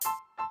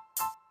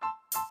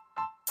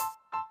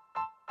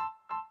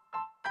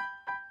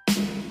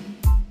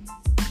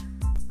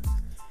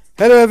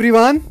Hello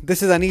everyone,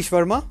 this is Anish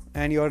Verma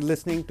and you're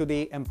listening to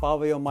the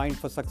Empower Your Mind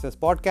for Success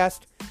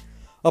podcast,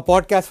 a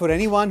podcast for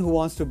anyone who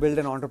wants to build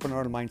an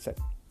entrepreneurial mindset.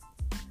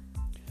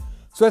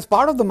 So as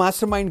part of the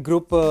mastermind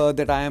group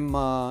that I am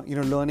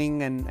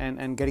learning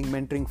and getting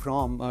mentoring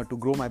from to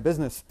grow my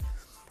business,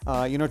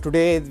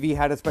 today we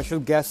had a special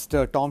guest,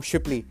 Tom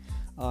Shipley.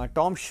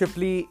 Tom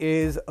Shipley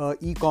is an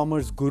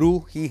e-commerce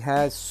guru. He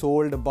has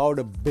sold about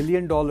 $1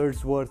 billion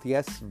worth,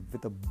 yes,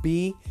 with a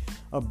B,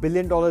 $1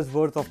 billion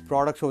worth of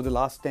products over the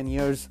last 10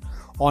 years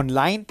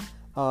online.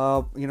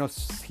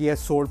 He has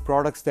sold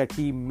products that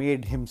he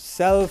made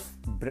himself,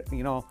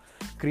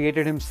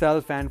 created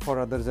himself and for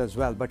others as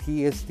well. But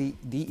he is the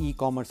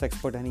e-commerce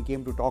expert, and he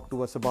came to talk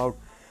to us about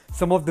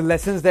some of the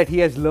lessons that he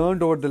has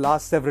learned over the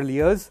last several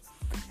years.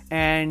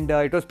 And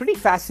it was pretty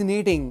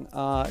fascinating,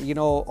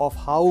 of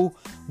how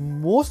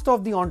most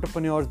of the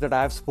entrepreneurs that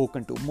I have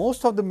spoken to,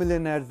 most of the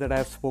millionaires that I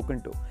have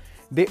spoken to,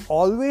 they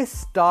always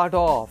start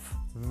off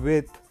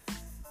with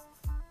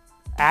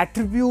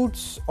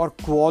attributes or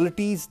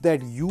qualities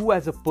that you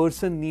as a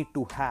person need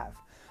to have.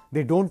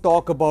 They don't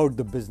talk about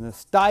the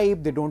business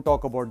type, they don't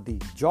talk about the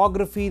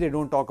geography, they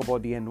don't talk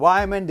about the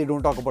environment, they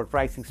don't talk about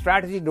pricing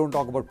strategy, they don't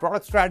talk about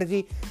product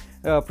strategy,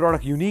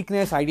 product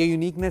uniqueness, idea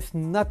uniqueness,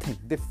 nothing.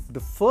 The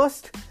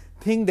first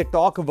thing they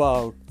talk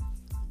about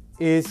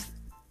is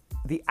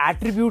the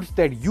attributes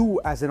that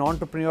you as an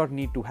entrepreneur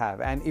need to have.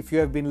 And if you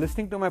have been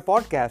listening to my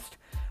podcast,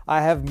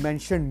 I have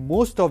mentioned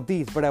most of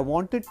these, but I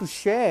wanted to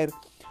share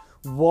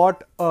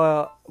what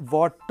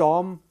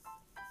Tom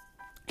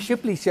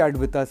Shipley shared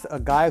with us, a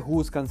guy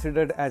who's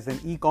considered as an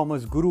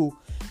e-commerce guru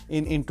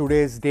in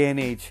today's day and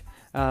age,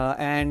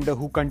 and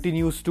who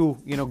continues to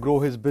grow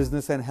his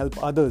business and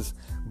help others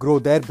grow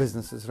their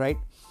businesses, right?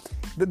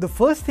 The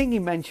first thing he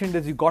mentioned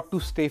is you got to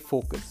stay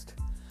focused,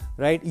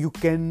 right? You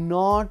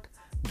cannot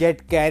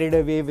get carried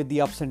away with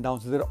the ups and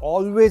downs. There are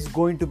always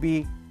going to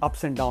be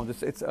ups and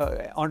downs. It's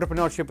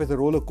entrepreneurship is a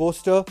roller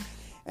coaster,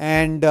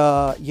 and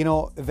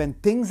when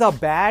things are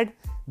bad,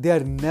 they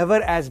are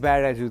never as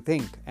bad as you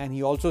think. And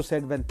he also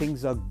said when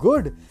things are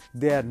good,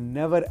 they are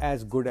never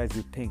as good as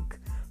you think.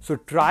 So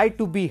try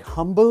to be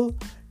humble,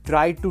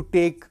 try to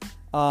take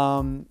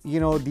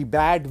the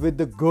bad with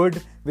the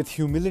good with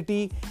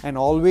humility, and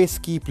always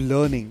keep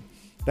learning,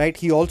 right?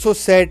 He also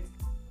said,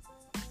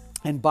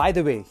 and by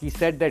the way, he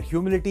said that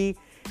humility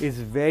is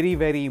very,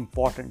 very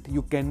important.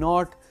 You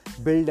cannot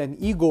build an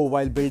ego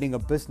while building a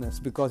business,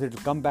 because it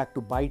will come back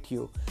to bite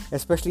you,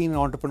 especially in an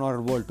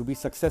entrepreneurial world. To be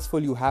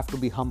successful, you have to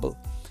be humble.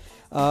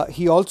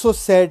 He also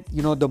said,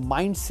 the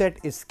mindset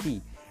is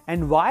key.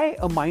 And why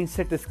a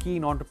mindset is key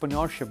in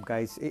entrepreneurship,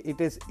 guys?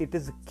 It is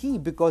key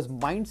because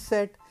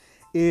mindset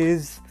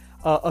is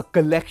a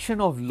collection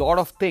of lot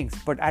of things,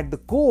 but at the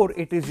core,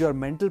 it is your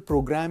mental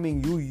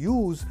programming you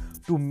use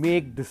to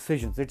make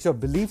decisions. It's your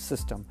belief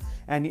system,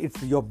 and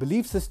it's your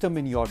belief system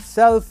in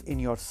yourself, in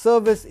your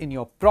service, in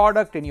your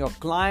product, in your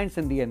clients,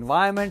 in the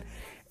environment.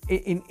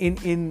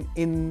 It's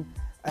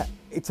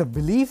a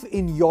belief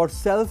in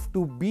yourself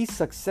to be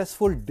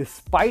successful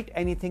despite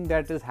anything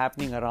that is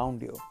happening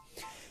around you.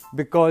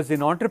 Because in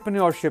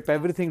entrepreneurship,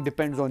 everything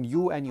depends on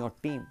you and your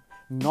team,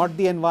 not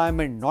the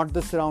environment, not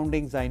the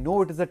surroundings. I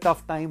know it is a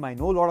tough time. I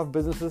know a lot of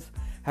businesses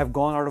have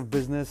gone out of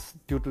business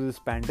due to this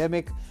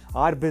pandemic.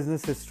 Our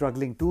business is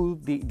struggling too.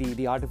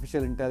 The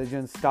artificial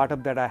intelligence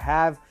startup that I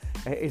have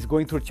is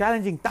going through a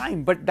challenging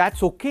time, but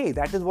that's okay.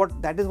 That is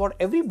what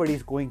everybody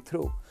is going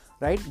through,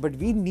 right? But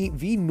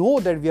we know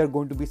that we are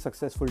going to be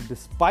successful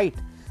despite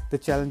the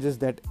challenges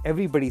that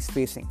everybody is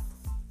facing,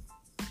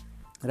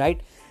 right?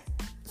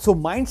 So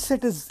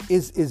mindset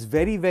is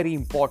very, very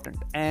important,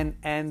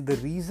 and the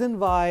reason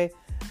why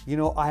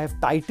I have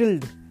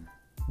titled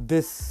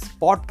this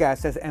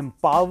podcast as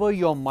Empower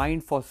Your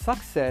Mind for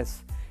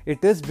Success,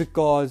 it is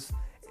because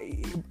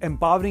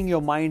empowering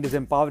your mind is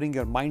empowering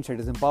your mindset,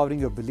 is empowering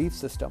your belief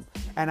system.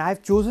 And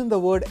I've chosen the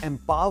word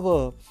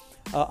empower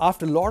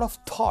after a lot of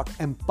thought.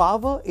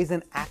 Empower is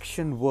an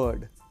action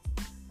word.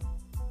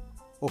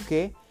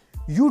 Okay?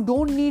 You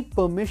don't need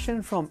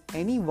permission from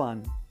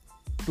anyone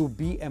to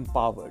be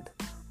empowered,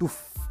 to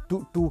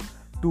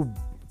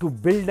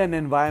build an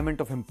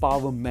environment of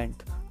empowerment,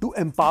 to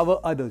empower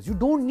others. You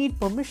don't need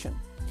permission.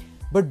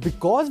 But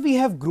because we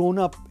have grown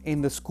up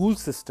in the school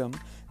system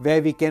where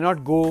we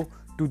cannot go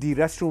to the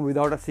restroom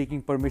without us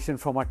seeking permission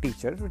from our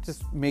teacher, which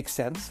makes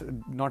sense,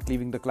 not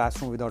leaving the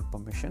classroom without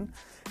permission.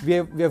 We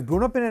have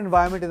grown up in an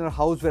environment in our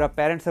house where our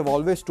parents have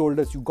always told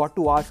us, you got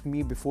to ask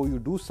me before you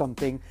do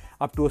something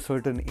up to a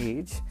certain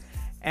age.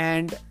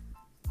 And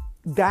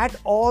that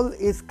all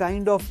is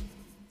kind of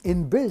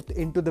inbuilt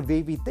into the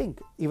way we think.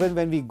 Even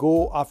when we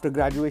go after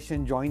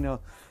graduation, join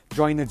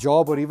a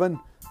job, or even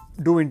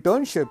do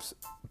internships,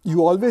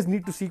 you always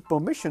need to seek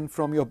permission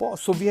from your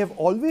boss. So we have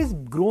always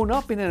grown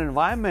up in an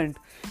environment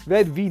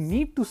where we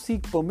need to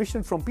seek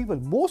permission from people.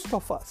 Most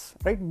of us,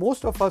 right?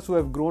 Most of us who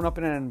have grown up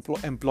in an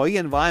employee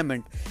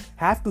environment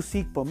have to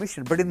seek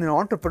permission. But in an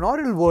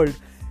entrepreneurial world,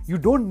 you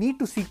don't need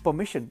to seek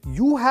permission.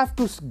 You have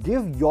to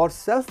give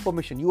yourself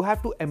permission. You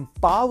have to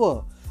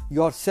empower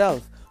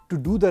yourself to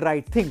do the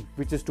right thing,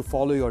 which is to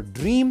follow your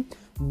dream,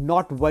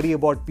 not worry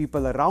about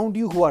people around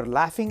you who are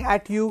laughing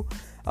at you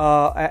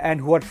and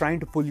who are trying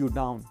to pull you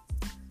down.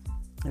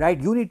 Right?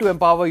 You need to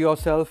empower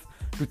yourself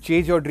to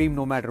chase your dream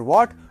no matter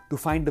what, to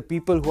find the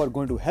people who are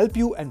going to help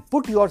you and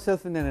put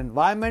yourself in an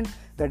environment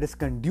that is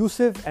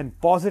conducive and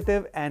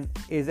positive and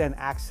is an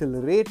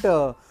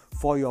accelerator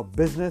for your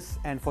business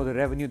and for the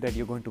revenue that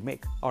you're going to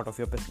make out of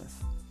your business.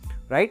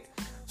 Right?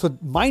 So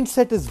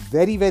mindset is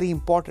very, very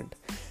important.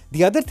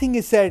 The other thing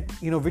he said,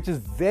 which is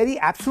very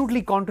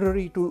absolutely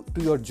contrary to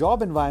your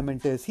job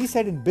environment is, he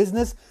said in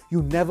business,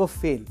 you never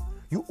fail.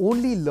 You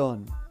only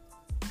learn.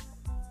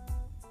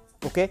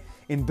 Okay?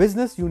 In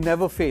business, you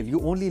never fail. You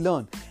only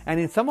learn. And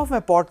in some of my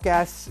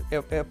podcasts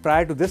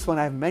prior to this one,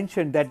 I've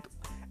mentioned that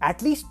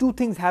at least two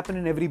things happen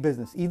in every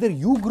business. Either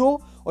you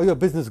grow or your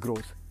business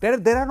grows.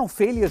 There are no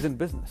failures in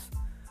business.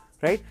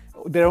 Right?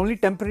 There are only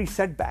temporary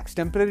setbacks,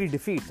 temporary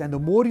defeats. And the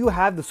more you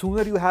have, the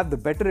sooner you have, the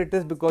better it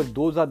is, because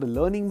those are the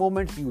learning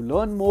moments. You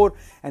learn more,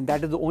 and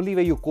that is the only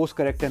way you course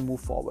correct and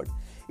move forward.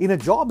 In a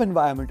job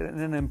environment,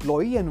 in an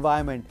employee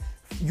environment,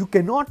 you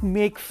cannot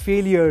make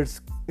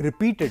failures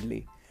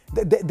repeatedly.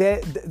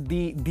 The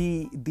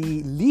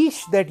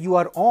leash that you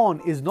are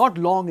on is not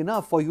long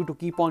enough for you to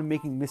keep on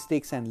making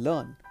mistakes and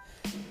learn.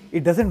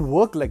 It doesn't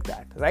work like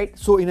that, right?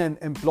 So in an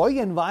employee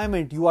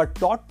environment, you are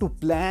taught to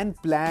plan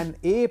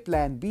A,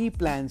 plan B,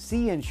 plan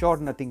C, ensure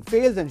nothing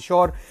fails,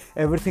 ensure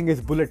everything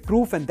is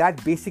bulletproof, and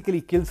that basically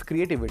kills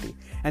creativity.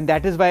 And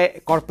that is why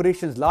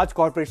large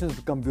corporations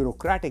become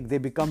bureaucratic. They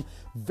become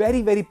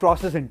very, very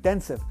process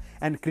intensive,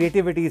 and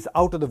creativity is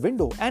out of the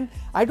window. And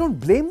I don't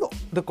blame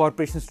the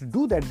corporations to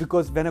do that,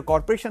 because when a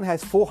corporation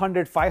has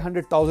 400,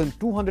 500,000,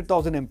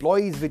 200,000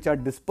 employees which are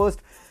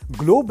dispersed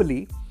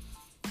globally,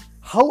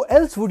 how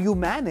else would you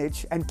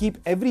manage and keep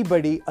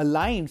everybody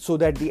aligned so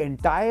that the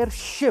entire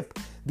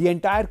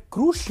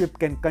cruise ship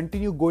can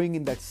continue going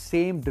in that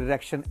same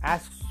direction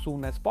as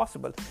soon as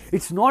possible?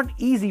 It's not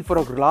easy for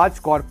a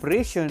large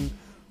corporation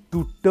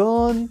to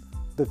turn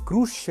the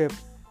cruise ship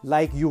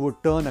like you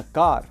would turn a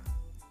car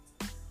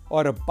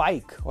or a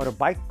bike or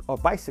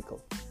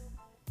bicycle.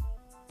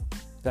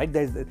 Right?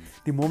 The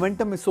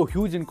momentum is so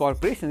huge in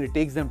corporations, it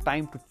takes them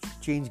time to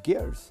change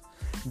gears.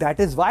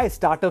 That is why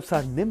startups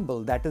are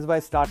nimble. That is why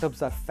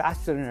startups are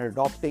faster in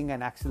adopting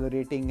and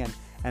accelerating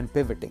and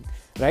pivoting,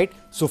 right?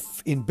 So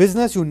in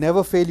business, you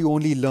never fail, you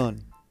only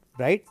learn,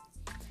 right?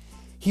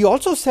 He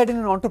also said in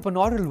an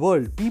entrepreneurial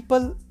world,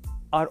 people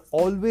are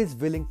always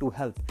willing to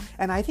help.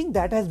 And I think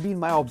that has been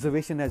my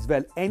observation as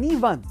well.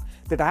 Anyone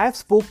that I have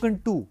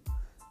spoken to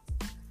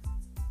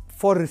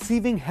for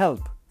receiving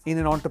help in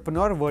an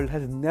entrepreneurial world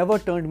has never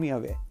turned me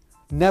away.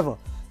 Never.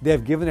 They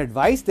have given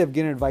advice. They have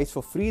given advice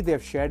for free. They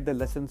have shared the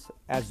lessons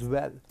as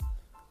well,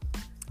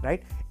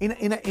 right? In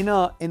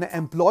an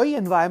employee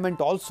environment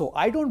also,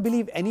 I don't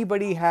believe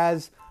anybody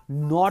has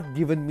not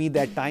given me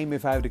that time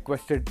if I have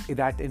requested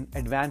that in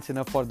advance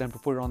enough for them to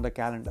put it on the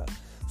calendar.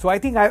 So I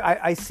think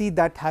I see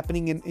that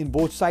happening in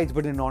both sides,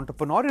 but in an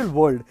entrepreneurial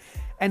world.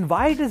 And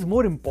why it is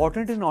more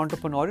important in an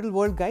entrepreneurial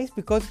world, guys,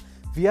 because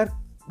we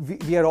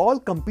are all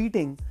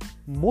competing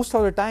most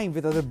of the time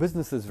with other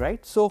businesses,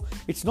 right? So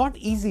it's not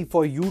easy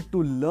for you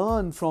to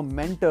learn from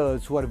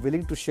mentors who are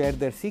willing to share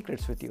their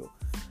secrets with you,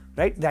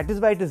 right? That is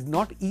why it is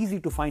not easy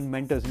to find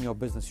mentors in your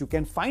business. You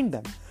can find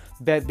them,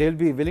 that they'll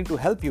be willing to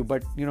help you,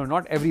 but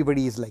not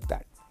everybody is like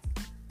that.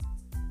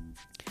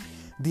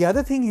 The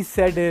other thing he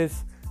said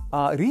is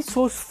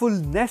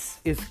resourcefulness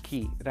is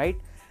key, right?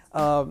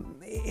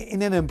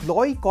 In an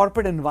employee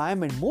corporate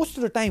environment, most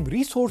of the time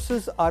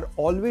resources are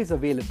always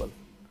available.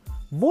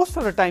 Most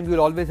of the time, you'll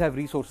always have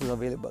resources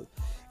available.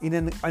 In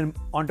an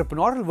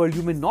entrepreneurial world,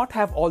 you may not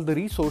have all the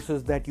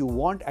resources that you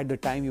want at the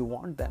time you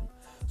want them.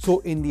 So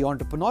in the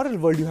entrepreneurial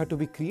world, you have to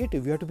be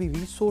creative. You have to be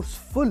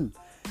resourceful,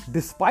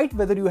 despite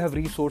whether you have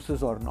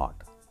resources or not,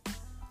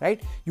 right?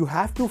 You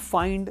have to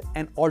find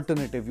an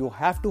alternative. You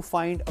have to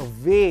find a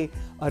way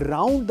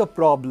around the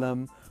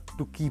problem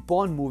to keep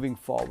on moving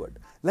forward.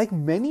 Like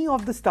many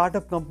of the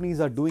startup companies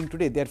are doing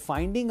today, they're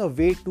finding a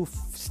way to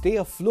stay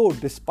afloat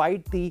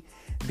despite the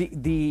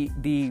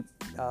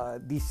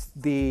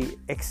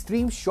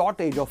extreme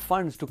shortage of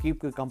funds to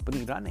keep the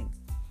company running,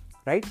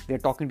 right? They're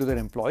talking to their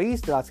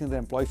employees. They're asking their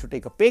employees to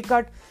take a pay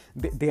cut.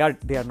 They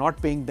are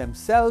not paying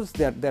themselves.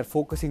 They're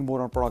focusing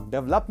more on product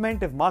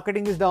development. If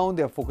marketing is down,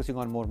 they're focusing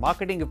on more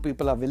marketing. If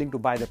people are willing to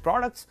buy the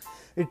products,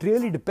 it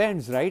really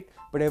depends, right?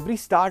 But every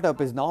startup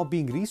is now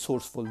being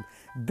resourceful.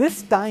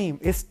 This time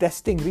is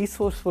testing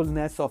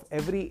resourcefulness of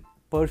every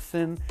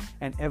person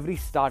and every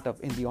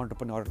startup in the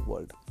entrepreneurial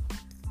world,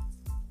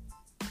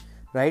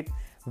 right?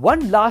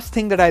 One last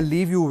thing that I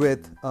leave you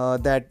with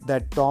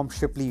that Tom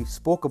Shipley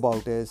spoke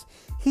about is,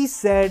 he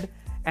said,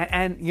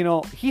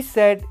 he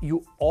said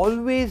you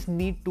always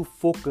need to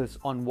focus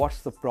on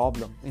what's the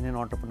problem in an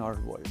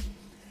entrepreneurial world.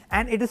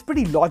 And it is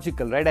pretty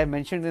logical, right? I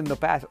mentioned in the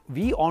past,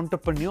 we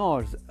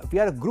entrepreneurs, we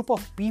are a group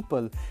of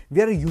people.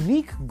 We are a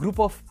unique group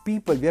of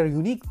people. We are a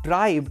unique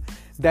tribe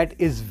that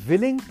is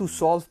willing to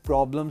solve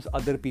problems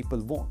other people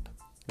won't,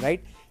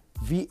 right?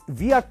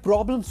 we are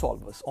problem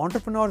solvers.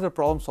 Entrepreneurs are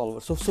problem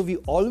solvers. So we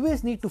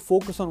always need to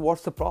focus on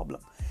what's the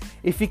problem.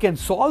 If we can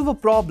solve a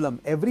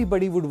problem,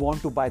 everybody would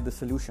want to buy the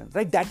solution,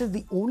 right? That is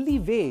the only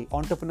way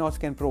entrepreneurs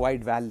can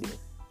provide value,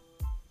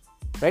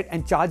 right?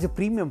 And charge a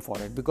premium for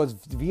it, because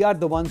we are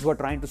the ones who are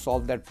trying to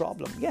solve that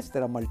problem. Yes,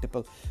 there are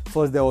multiple.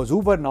 First there was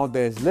Uber, now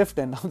there's Lyft,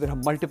 and now there are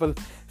multiple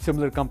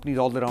similar companies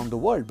all around the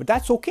world. But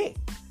that's okay.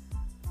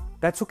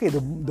 That's okay.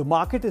 The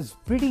market is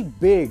pretty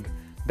big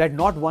that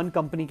not one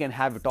company can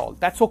have it all.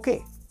 That's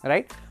okay,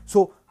 right?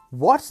 So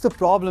what's the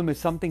problem is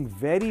something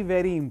very,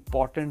 very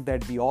important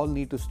that we all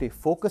need to stay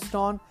focused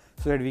on,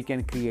 so that we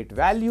can create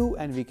value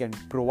and we can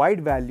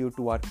provide value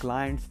to our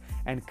clients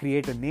and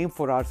create a name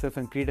for ourselves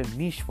and create a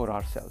niche for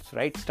ourselves,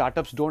 right?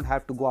 Startups don't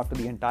have to go after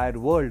the entire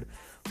world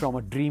from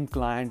a dream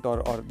client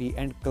or the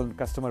end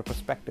customer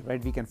perspective,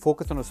 right? We can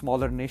focus on a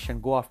smaller niche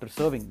and go after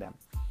serving them.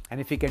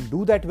 And if we can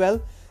do that well,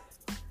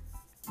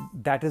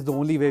 that is the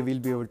only way we'll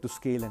be able to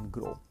scale and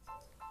grow.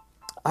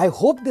 I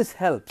hope this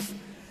helps.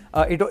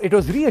 It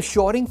was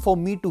reassuring for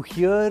me to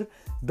hear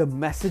the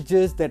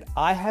messages that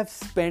I have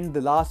spent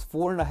the last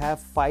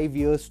 4.5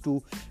 years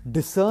to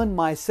discern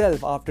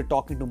myself after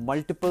talking to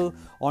multiple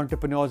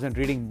entrepreneurs and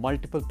reading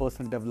multiple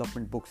personal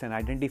development books and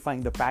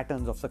identifying the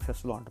patterns of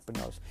successful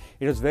entrepreneurs.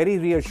 It was very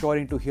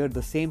reassuring to hear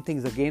the same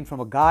things again from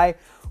a guy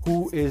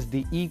who is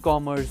the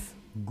e-commerce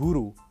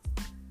guru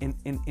in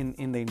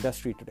the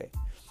industry today.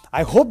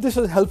 I hope this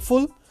was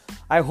helpful.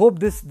 I hope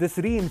this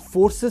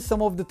reinforces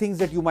some of the things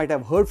that you might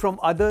have heard from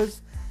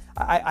others.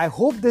 I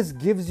hope this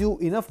gives you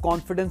enough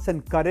confidence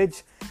and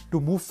courage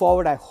to move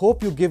forward. I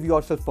hope you give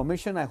yourself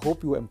permission. I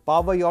hope you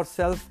empower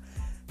yourself,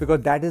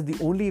 because that is the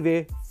only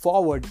way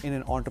forward in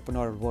an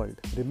entrepreneurial world.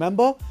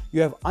 Remember,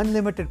 you have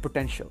unlimited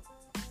potential.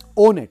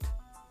 Own it.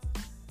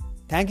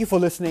 Thank you for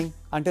listening.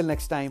 Until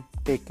next time,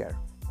 take care.